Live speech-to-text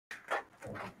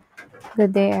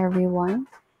Good day, everyone.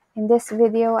 In this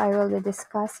video, I will be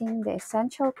discussing the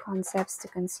essential concepts to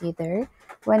consider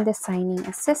when designing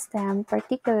a system,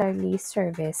 particularly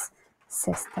service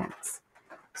systems.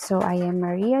 So, I am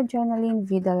Maria Jonaline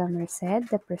Vidal Merced,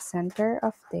 the presenter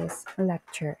of this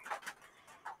lecture.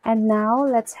 And now,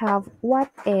 let's have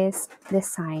what is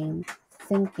design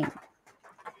thinking.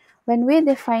 When we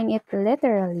define it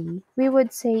literally, we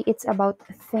would say it's about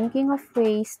thinking of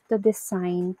ways to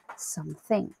design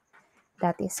something.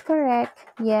 That is correct,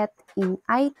 yet in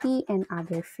IT and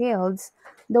other fields,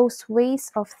 those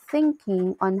ways of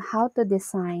thinking on how to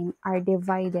design are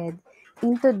divided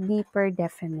into deeper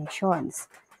definitions,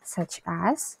 such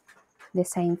as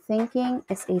design thinking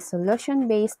is a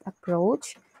solution-based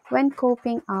approach when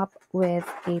coping up with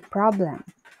a problem.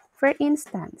 For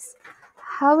instance,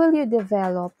 how will you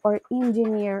develop or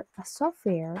engineer a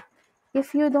software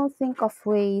if you don't think of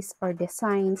ways or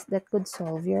designs that could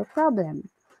solve your problem?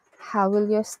 How will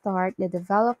you start the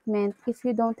development if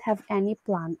you don't have any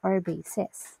plan or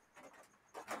basis?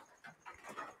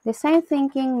 Design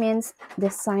thinking means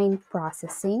design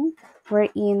processing,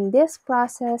 wherein this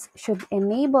process should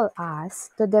enable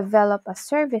us to develop a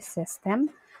service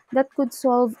system that could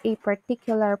solve a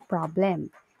particular problem,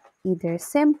 either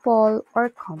simple or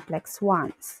complex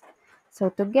ones. So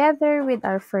together with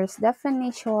our first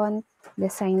definition,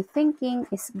 design thinking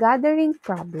is gathering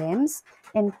problems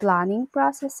and planning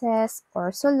processes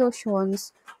or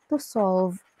solutions to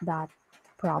solve that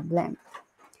problem.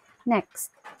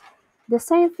 Next,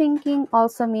 design thinking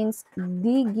also means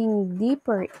digging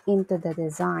deeper into the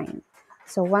design.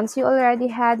 So once you already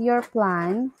had your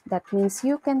plan, that means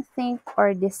you can think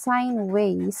or design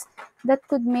ways that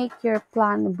could make your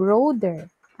plan broader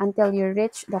until you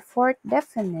reach the fourth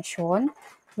definition,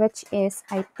 which is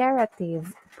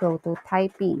iterative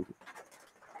prototyping.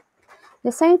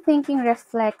 Design thinking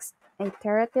reflects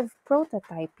iterative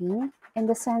prototyping in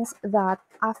the sense that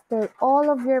after all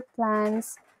of your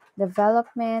plans,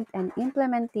 development, and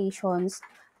implementations,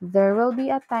 there will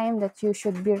be a time that you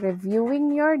should be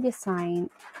reviewing your design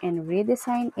and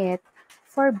redesign it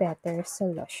for better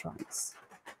solutions.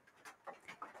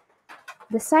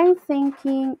 Design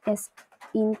thinking is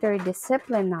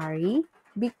interdisciplinary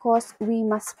because we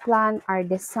must plan our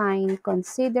design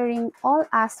considering all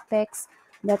aspects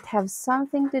that have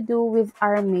something to do with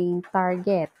our main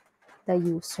target, the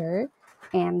user,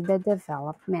 and the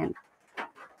development.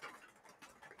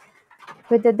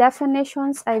 With the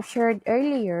definitions I've shared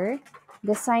earlier,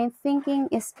 design thinking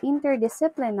is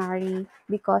interdisciplinary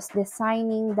because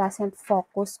designing doesn't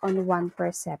focus on one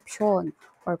perception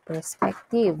or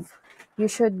perspective. You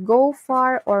should go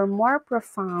far or more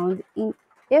profound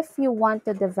if you want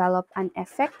to develop an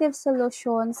effective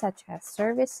solution such as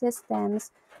service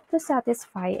systems to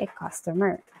satisfy a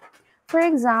customer. For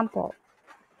example,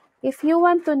 if you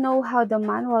want to know how the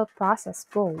manual process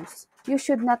goes, you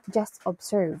should not just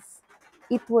observe.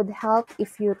 It would help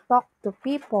if you talk to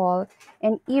people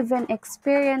and even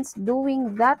experience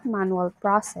doing that manual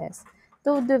process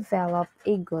to develop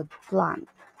a good plan.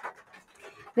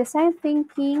 Design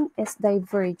thinking is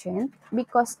divergent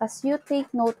because as you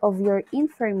take note of your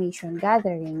information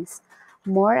gatherings,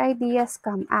 more ideas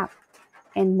come up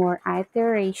and more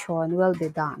iteration will be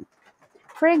done.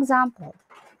 For example,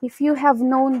 if you have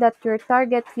known that your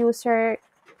target user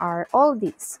are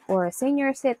oldies or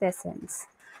senior citizens,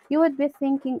 you would be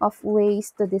thinking of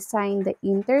ways to design the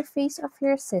interface of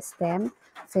your system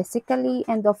physically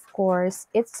and of course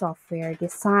its software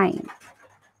design.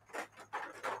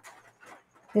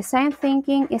 Design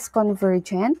thinking is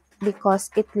convergent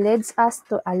because it leads us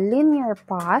to a linear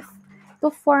path to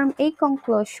form a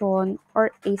conclusion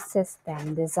or a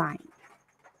system design.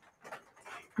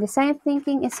 Design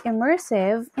thinking is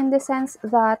immersive in the sense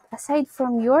that aside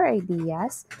from your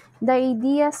ideas, the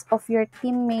ideas of your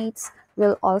teammates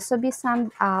will also be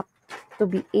summed up to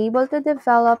be able to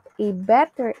develop a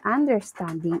better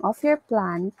understanding of your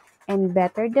plan and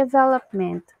better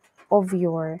development of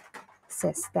your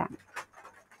system.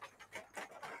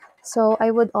 So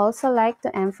I would also like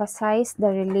to emphasize the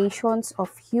relations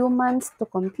of humans to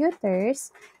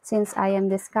computers since I am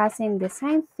discussing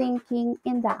design thinking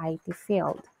in the IT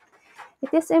field.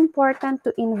 It is important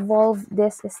to involve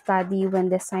this study when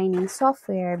designing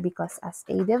software because as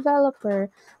a developer,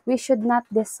 we should not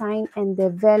design and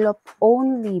develop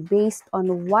only based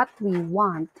on what we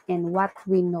want and what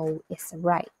we know is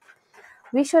right.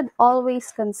 We should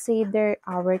always consider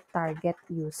our target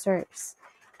users.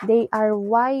 They are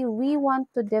why we want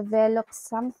to develop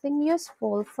something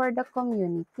useful for the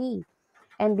community.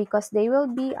 And because they will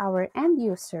be our end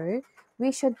user,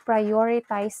 we should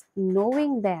prioritize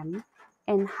knowing them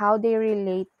and how they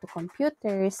relate to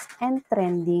computers and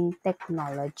trending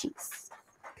technologies.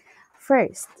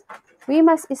 First, we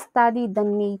must study the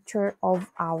nature of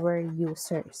our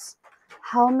users.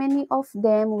 How many of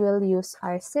them will use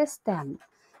our system?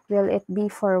 Will it be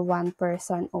for one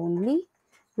person only?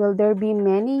 Will there be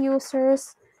many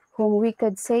users whom we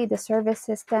could say the service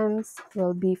systems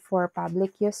will be for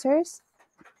public users?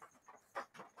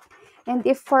 And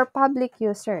if for public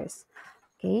users,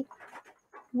 okay,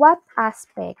 what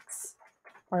aspects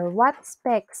or what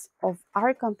specs of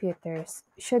our computers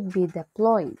should be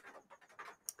deployed?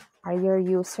 Are your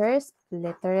users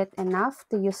literate enough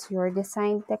to use your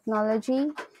design technology?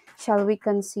 Shall we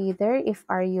consider if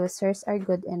our users are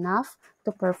good enough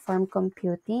to perform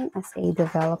computing as a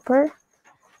developer?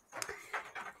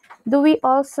 Do we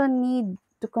also need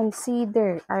to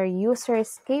consider our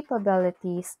users'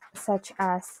 capabilities, such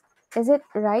as, is it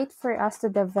right for us to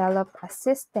develop a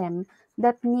system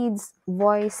that needs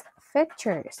voice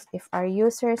features if our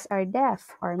users are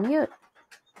deaf or mute?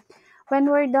 When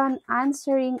we're done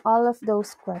answering all of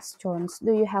those questions,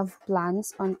 do you have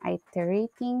plans on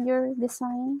iterating your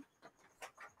design?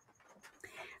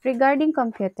 Regarding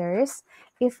computers,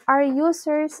 if our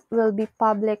users will be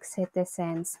public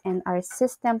citizens and our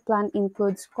system plan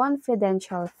includes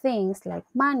confidential things like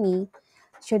money,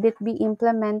 should it be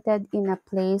implemented in a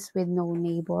place with no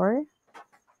neighbor?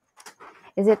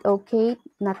 Is it okay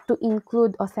not to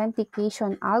include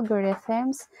authentication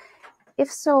algorithms? If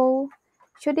so,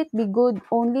 should it be good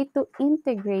only to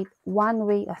integrate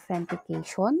one-way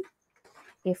authentication?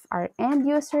 If our end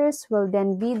users will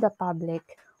then be the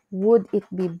public, would it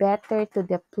be better to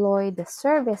deploy the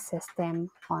service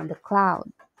system on the cloud?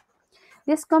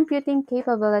 These computing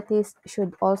capabilities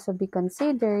should also be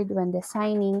considered when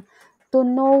designing to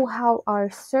know how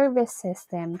our service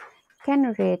system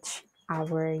can reach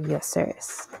our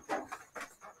users.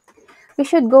 We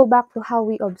should go back to how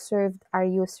we observed our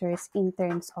users in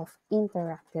terms of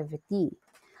interactivity.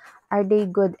 Are they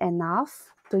good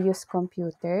enough to use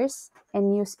computers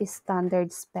and use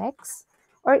standard specs?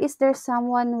 Or is there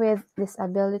someone with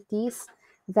disabilities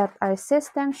that our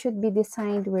system should be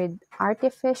designed with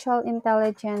artificial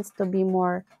intelligence to be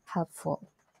more helpful?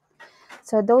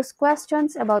 So those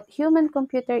questions about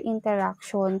human-computer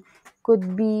interaction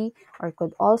could be or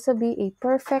could also be a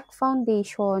perfect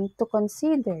foundation to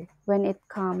consider when it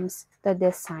comes to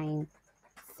design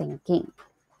thinking.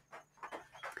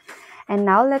 And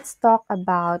now let's talk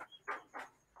about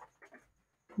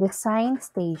design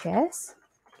stages.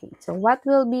 Okay, so what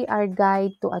will be our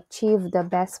guide to achieve the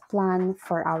best plan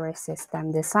for our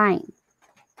system design?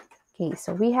 Okay,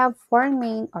 so we have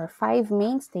five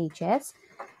main stages,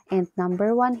 and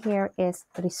number one here is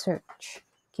research.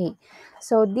 Okay,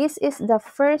 so this is the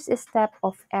first step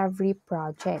of every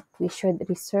project. We should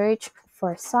research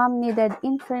for some needed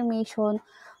information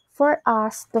for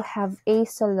us to have a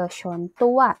solution to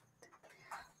what?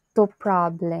 To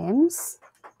problems,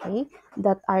 okay,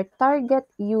 that our target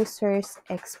users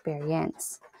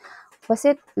experience. Was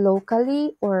it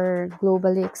locally or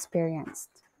globally experienced?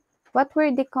 What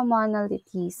were the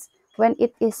commonalities when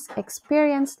it is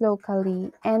experienced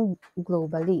locally and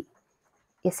globally?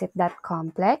 Is it that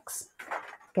complex?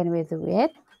 Can we do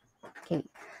it? Okay.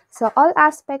 So all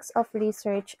aspects of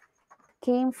research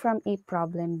came from a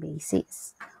problem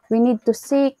basis. We need to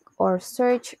seek or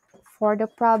search for the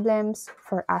problems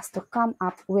for us to come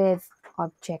up with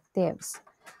objectives.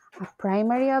 A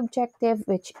primary objective,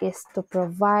 which is to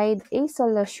provide a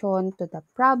solution to the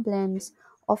problems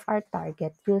of our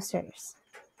target users.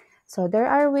 So there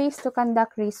are ways to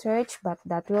conduct research, but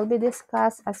that will be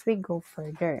discussed as we go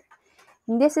further.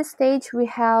 In this stage, we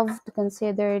have to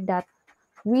consider that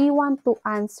we want to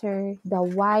answer the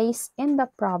whys in the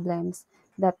problems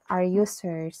that our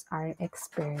users are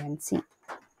experiencing.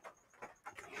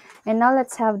 And now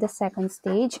let's have the second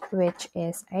stage, which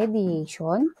is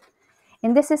ideation.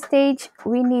 In this stage,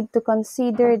 we need to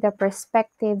consider the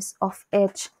perspectives of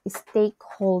each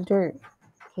stakeholder,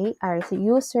 okay, our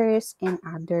users and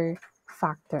other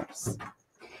factors.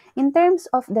 In terms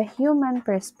of the human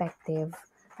perspective,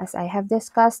 as I have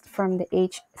discussed from the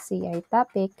HCI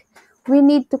topic, we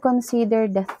need to consider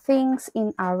the things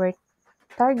in our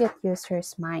target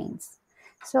users' minds.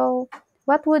 So,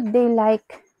 what would they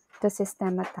like to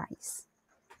systematize?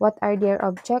 What are their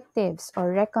objectives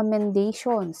or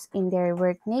recommendations in their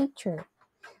work nature?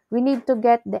 We need to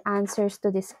get the answers to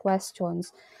these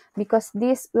questions because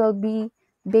this will be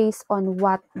based on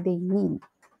what they need.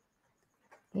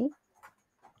 Okay?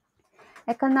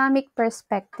 Economic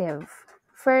perspective.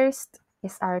 First,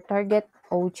 is our target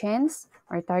audience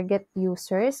or target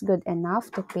users good enough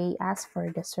to pay us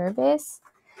for the service?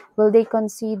 Will they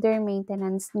consider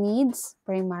maintenance needs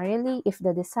primarily if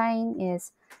the design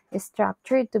is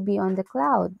structured to be on the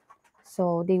cloud?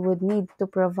 So they would need to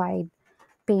provide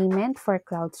payment for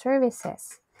cloud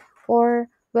services? Or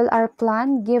will our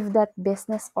plan give that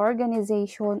business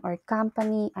organization or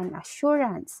company an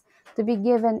assurance to be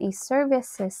given a service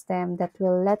system that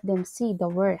will let them see the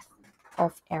worth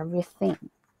of everything?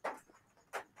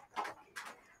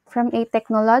 From a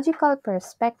technological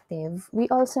perspective, we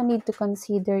also need to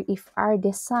consider if our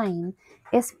design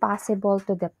is possible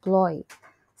to deploy,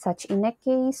 such in a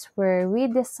case where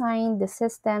we design the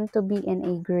system to be in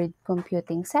a grid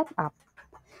computing setup.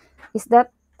 Is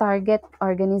that target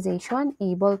organization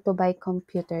able to buy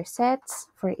computer sets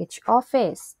for each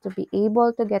office to be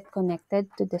able to get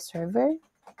connected to the server?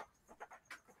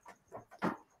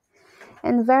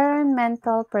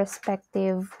 Environmental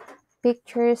perspective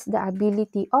pictures the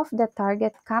ability of the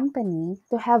target company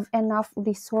to have enough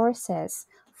resources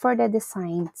for the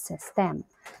designed system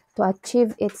to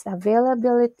achieve its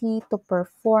availability to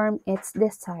perform its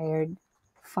desired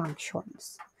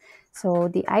functions. So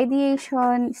the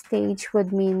ideation stage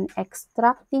would mean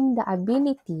extracting the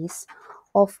abilities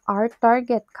of our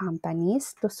target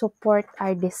companies to support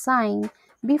our design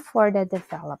before the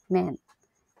development.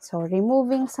 So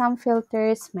removing some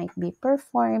filters might be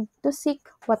performed to seek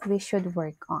what we should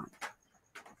work on.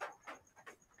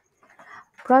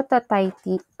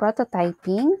 Prototyping,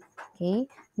 okay,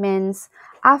 means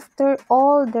after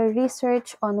all the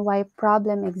research on why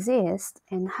problem exists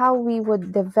and how we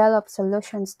would develop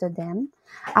solutions to them,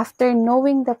 after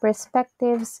knowing the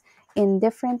perspectives in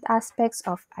different aspects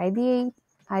of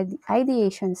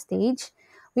ideation stage,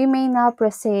 we may now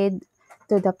proceed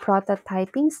to the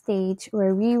prototyping stage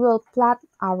where we will plot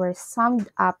our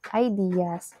summed up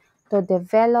ideas to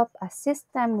develop a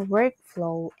system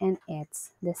workflow and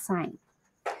its design.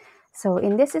 So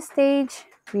in this stage,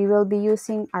 we will be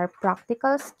using our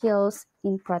practical skills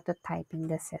in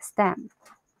prototyping the system.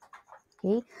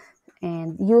 Okay,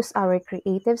 and use our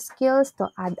creative skills to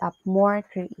add up more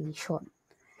creation.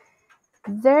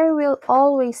 There will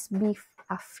always be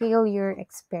a failure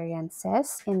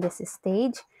experiences in this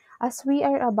stage as we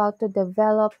are about to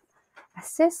develop a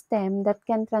system that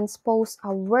can transpose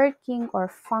a working or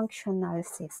functional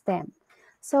system.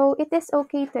 So it is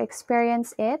okay to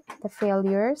experience it, the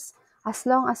failures, as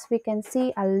long as we can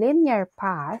see a linear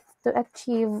path to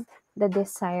achieve the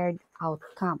desired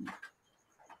outcome.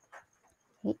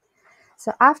 Okay.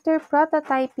 So after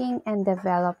prototyping and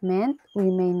development, we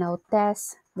may now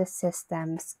test the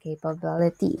system's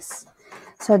capabilities.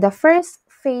 So the first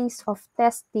phase of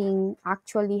testing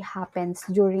actually happens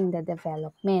during the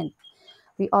development.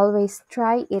 We always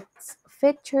try its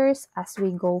features as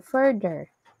we go further.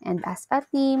 And as a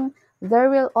team, there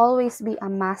will always be a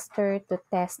master to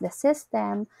test the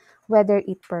system, whether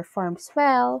it performs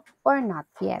well or not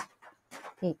yet.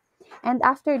 Okay. And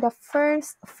after the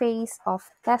first phase of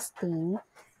testing,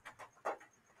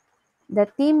 the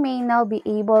team may now be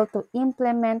able to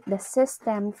implement the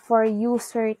system for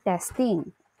user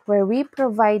testing, where we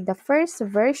provide the first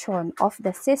version of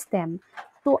the system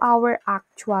to our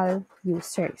actual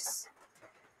users.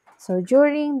 So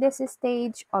during this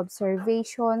stage,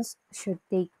 observations should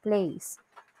take place.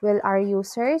 Will our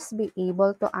users be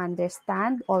able to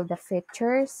understand all the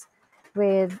features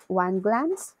with one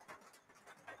glance?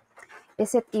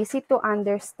 Is it easy to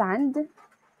understand?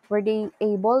 Were they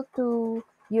able to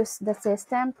use the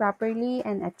system properly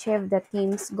and achieve the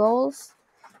team's goals?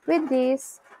 With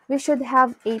this, we should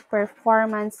have a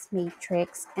performance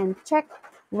matrix and check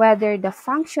whether the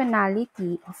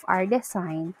functionality of our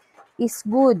design is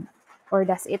good or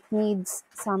does it needs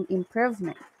some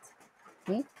improvement.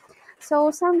 Okay?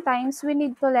 So sometimes we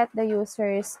need to let the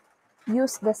users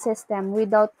use the system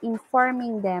without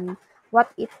informing them what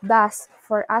it does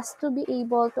for us to be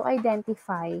able to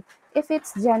identify if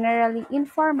it's generally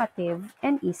informative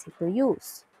and easy to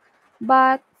use.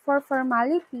 But for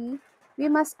formality, we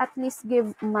must at least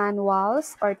give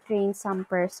manuals or train some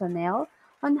personnel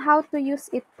on how to use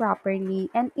it properly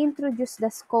and introduce the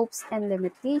scopes and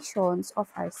limitations of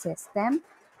our system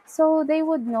so they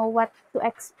would know what to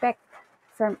expect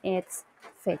from its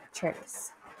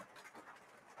features.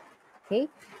 Okay,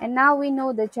 and now we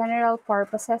know the general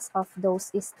purposes of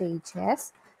those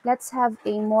stages. Let's have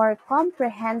a more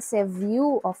comprehensive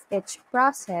view of each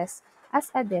process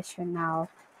as additional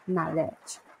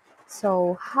knowledge.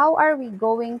 So, how are we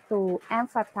going to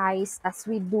empathize as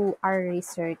we do our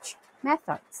research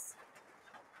methods?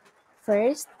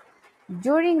 First,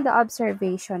 during the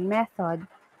observation method,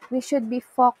 we should be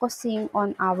focusing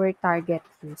on our target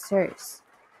users.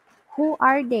 Who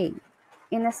are they?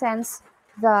 In a sense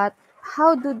that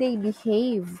how do they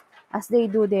behave as they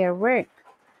do their work.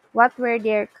 What were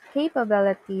their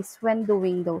capabilities when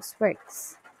doing those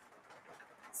works?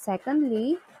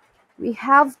 Secondly, we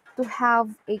have to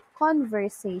have a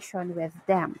conversation with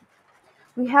them.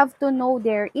 We have to know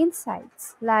their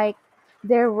insights, like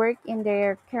their work in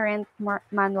their current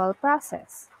manual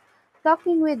process.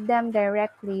 Talking with them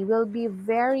directly will be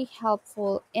very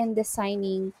helpful in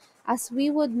designing, as we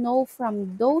would know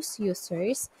from those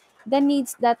users the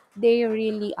needs that they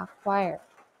really acquire.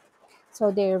 So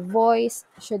their voice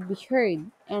should be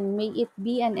heard, and may it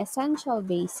be an essential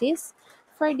basis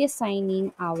for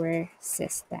designing our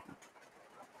system.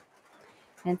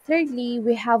 And thirdly,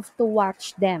 we have to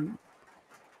watch them,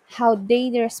 how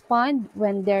they respond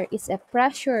when there is a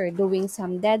pressure doing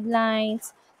some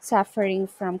deadlines, suffering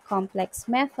from complex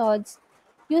methods,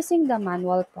 using the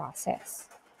manual process.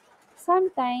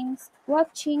 Sometimes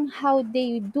watching how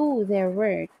they do their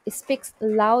work speaks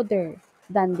louder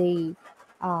than they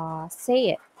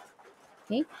say it.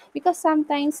 Okay? Because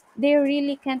sometimes they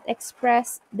really can't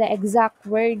express the exact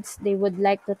words they would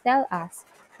like to tell us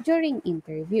during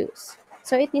interviews.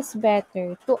 So it is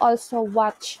better to also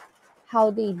watch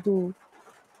how they do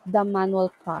the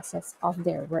manual process of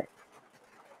their work.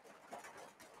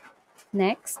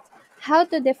 Next, how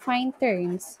to define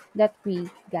terms that we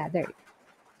gathered.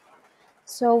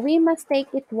 So we must take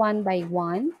it one by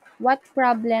one. What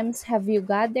problems have you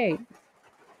gathered?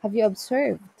 Have you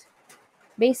observed?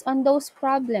 Based on those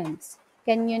problems,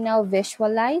 can you now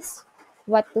visualize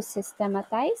what to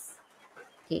systematize?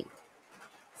 Okay.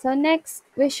 So next,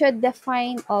 we should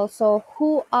define also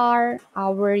who are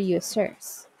our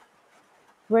users.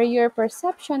 Were your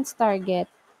perceptions target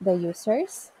the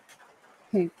users?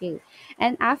 Okay.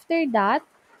 And after that,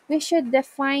 we should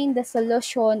define the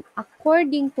solution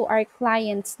according to our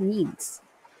client's needs.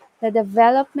 The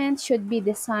development should be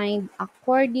designed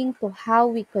according to how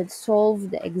we could solve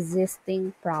the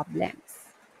existing problems.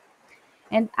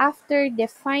 And after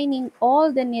defining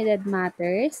all the needed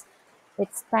matters,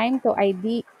 it's time to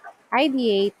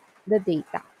ideate the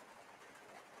data.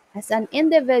 As an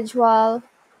individual,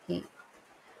 okay,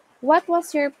 what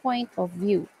was your point of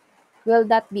view? Will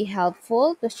that be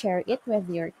helpful to share it with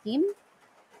your team?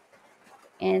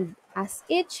 And as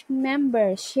each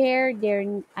member share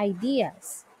their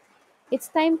ideas, it's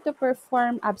time to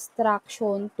perform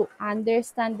abstraction to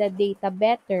understand the data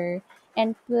better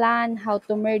and plan how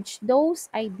to merge those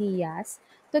ideas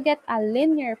to get a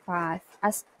linear path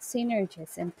as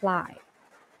synergies imply.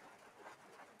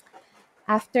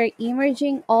 After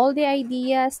emerging all the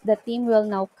ideas, the team will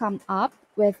now come up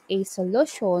with a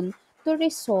solution to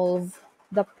resolve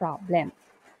the problem.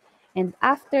 And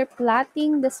after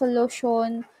plotting the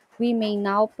solution, we may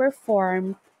now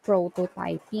perform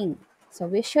prototyping. So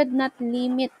we should not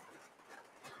limit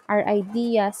our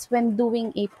ideas when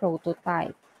doing a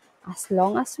prototype. As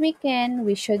long as we can,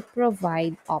 we should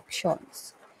provide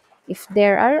options. If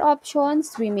there are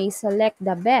options, we may select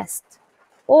the best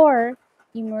or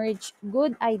emerge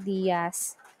good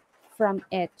ideas from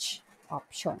each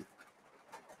option.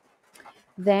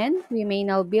 Then, we may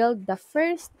now build the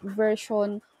first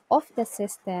version of the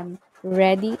system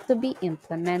ready to be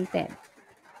implemented.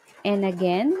 And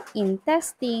again, in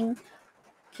testing,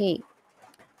 okay,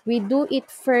 we do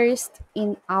it first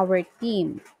in our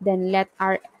team, then let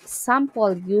our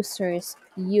sample users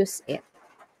use it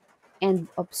and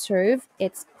observe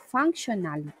its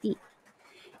functionality.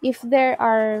 If there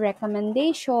are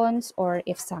recommendations, or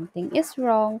if something is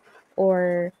wrong,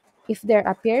 or if there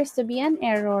appears to be an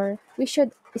error, we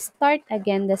should start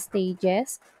again the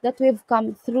stages that we've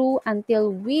come through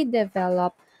until we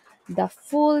develop the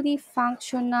fully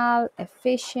functional,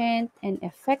 efficient, and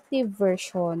effective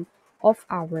version of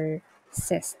our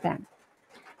system.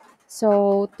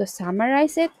 So, to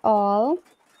summarize it all,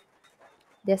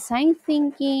 design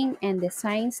thinking and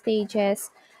design stages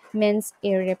means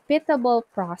a repeatable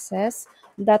process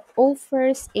that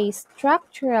offers a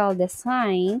structural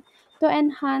design to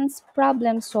enhance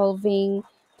problem solving,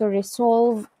 to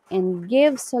resolve and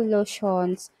give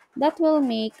solutions that will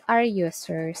make our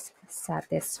users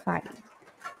satisfied.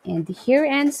 And here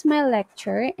ends my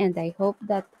lecture, and I hope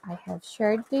that I have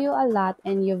shared to you a lot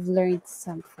and you've learned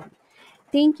something.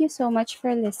 Thank you so much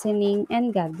for listening,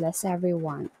 and God bless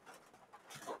everyone.